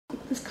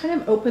This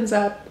kind of opens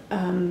up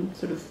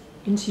sort of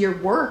into your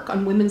work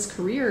on women's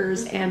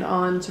careers and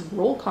on sort of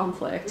role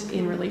conflict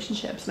in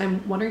relationships. And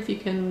I'm wondering if you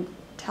can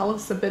tell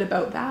us a bit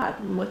about that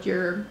and what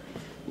your...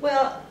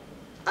 Well,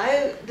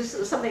 this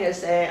is something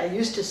I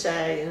used to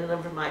say in a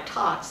number of my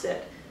talks,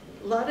 that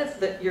a lot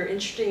of your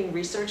interesting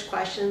research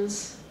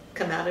questions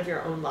come out of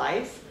your own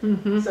life.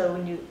 So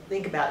when you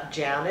think about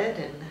Janet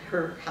and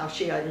how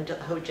she got into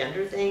the whole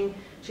gender thing,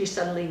 she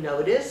suddenly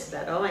noticed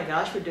that, oh my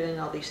gosh, we're doing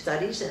all these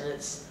studies and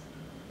it's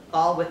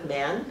all with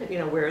men,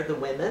 we're the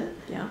women.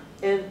 Yeah.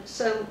 And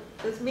so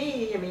with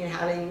me,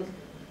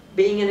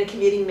 being in a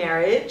commuting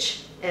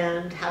marriage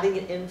and having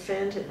an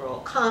infant and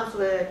role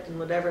conflict and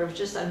whatever, it was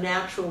just a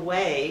natural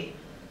way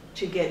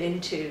to get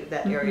into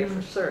that area of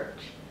research.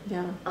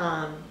 Yeah.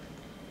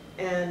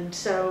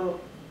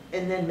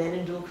 And then men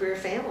in dual career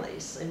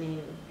families.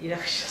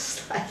 It's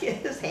just like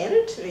it was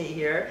handed to me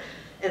here.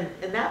 And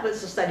that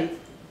was a study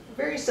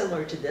very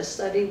similar to this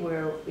study,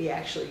 where we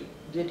actually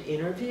did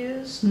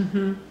interviews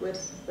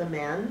with the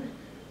men.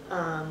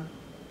 And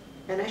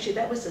actually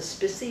that was a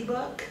Spissy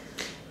book,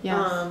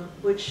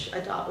 which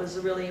I thought was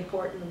a really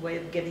important way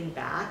of giving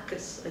back,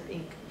 because I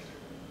think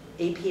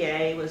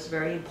APA was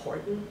very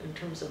important in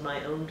terms of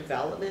my own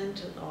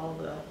development and all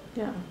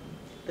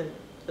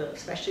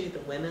especially the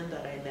women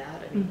that I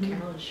met.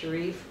 Carolyn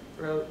Sharif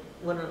wrote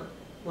one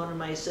of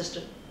my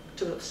assistant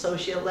to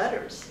associate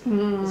letters. I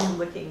was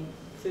looking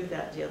through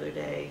that the other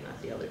day,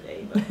 not the other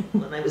day, but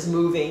when I was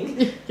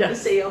moving, to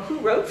say, who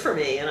wrote for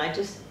me, and I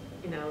just,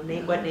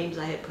 name what names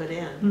I had put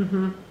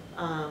in.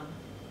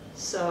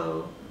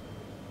 So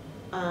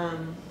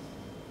men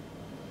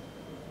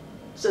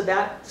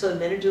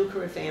in dual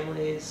career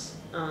families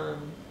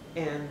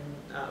and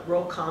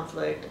role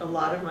conflict. A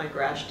lot of my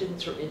grad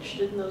students were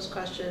interested in those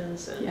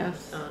questions, and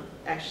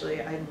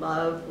actually I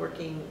love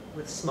working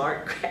with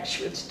smart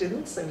graduate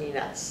students.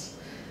 That's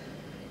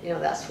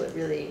what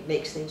really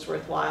makes things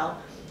worthwhile.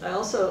 I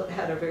also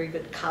had a very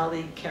good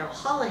colleague, Carol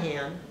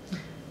Holohan,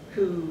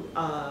 who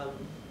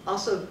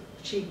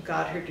she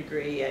got her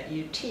degree at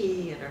UT,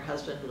 and her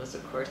husband was,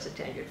 of course, a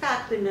tenured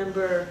faculty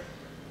member.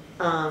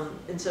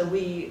 And so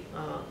we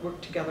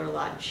worked together a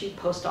lot, and she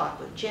postdoc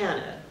with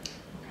Janet.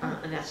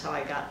 And that's how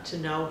I got to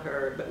know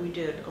her. But we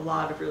did a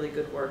lot of really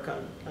good work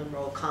on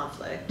role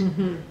conflict.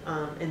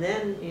 And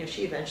then,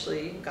 she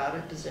eventually got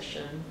a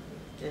position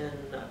in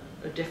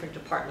a different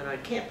department on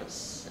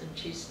campus, and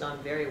she's done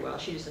very well.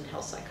 She's in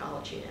health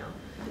psychology now.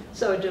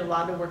 So I did a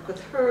lot of work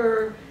with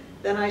her.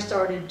 Then I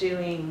started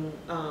doing,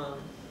 I'm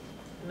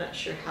not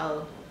sure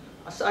how,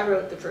 so I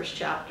wrote the first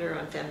chapter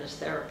on feminist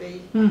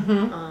therapy.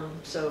 I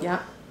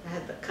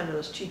had kind of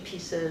those two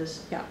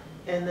pieces.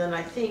 And then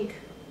I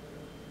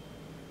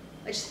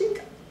just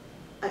think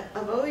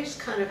I've always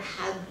kind of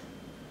had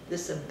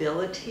this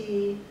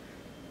ability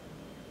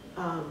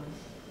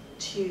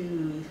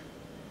to,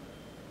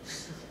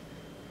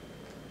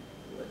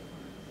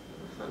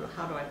 I don't know,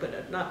 how do I put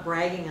it, not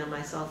bragging on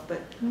myself,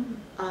 but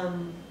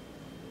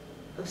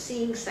of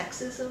seeing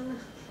sexism.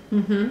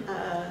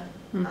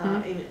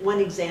 One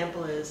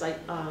example is I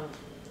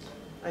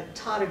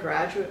taught a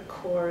graduate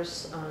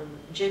course on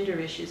gender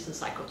issues in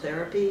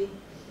psychotherapy,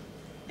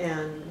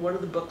 and one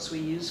of the books we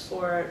use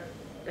for it,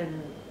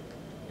 and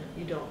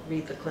you don't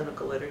read the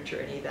clinical literature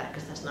or any of that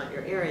because that's not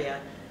your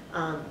area,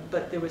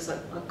 but there was a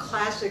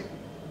classic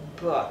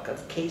book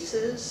of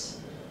cases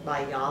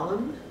by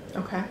Yalom.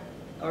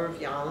 Irv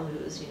Yalom, who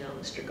is,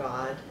 Mr.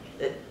 God,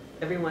 that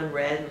everyone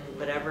read and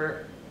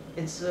whatever.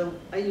 And so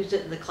I used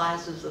it in the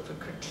classes of a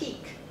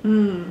critique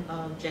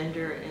of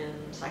gender in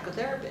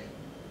psychotherapy,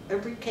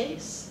 every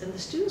case. And the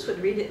students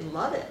would read it and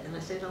love it. And I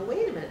said, oh,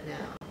 wait a minute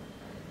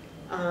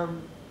now.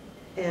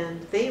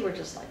 And they were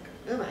just like,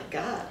 oh my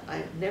God,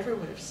 I never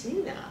would have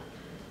seen that.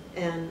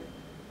 And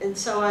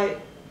so I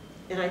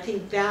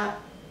think that,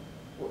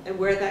 and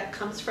where that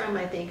comes from,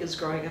 I think, is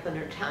growing up in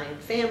an Italian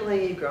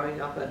family,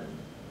 growing up in,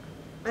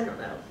 I don't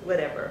know,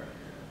 whatever.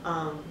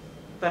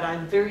 But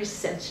I'm very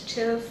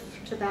sensitive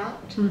to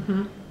that.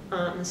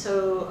 And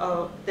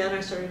so then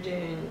I started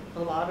doing a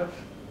lot of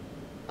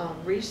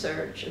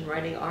research and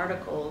writing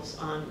articles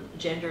on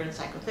gender and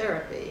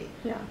psychotherapy.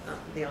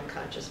 The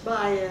unconscious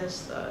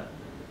bias, the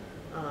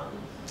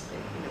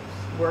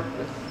work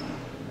with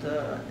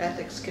the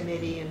ethics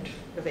committee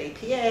of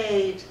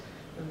APA,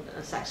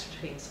 and sex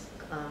between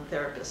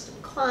therapist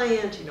and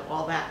client,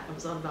 all that. I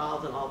was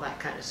involved in all that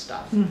kind of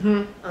stuff.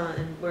 And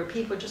where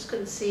people just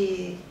couldn't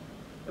see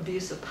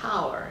abuse of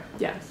power.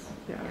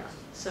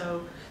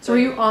 So were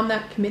you on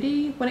that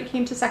committee when it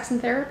came to sex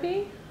and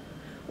therapy,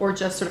 or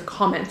just sort of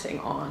commenting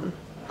on?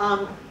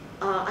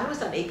 I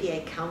was on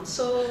APA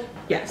council.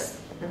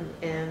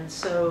 And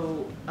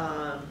so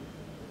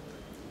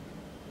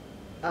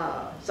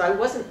so I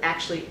wasn't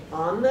actually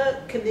on the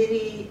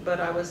committee, but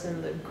I was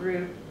in the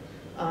group.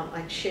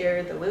 I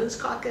chaired the Women's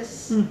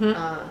Caucus,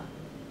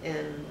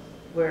 and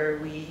where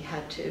we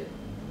had to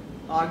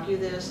argue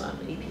this on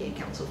the APA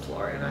council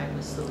floor, and I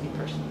was the lead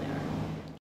person there.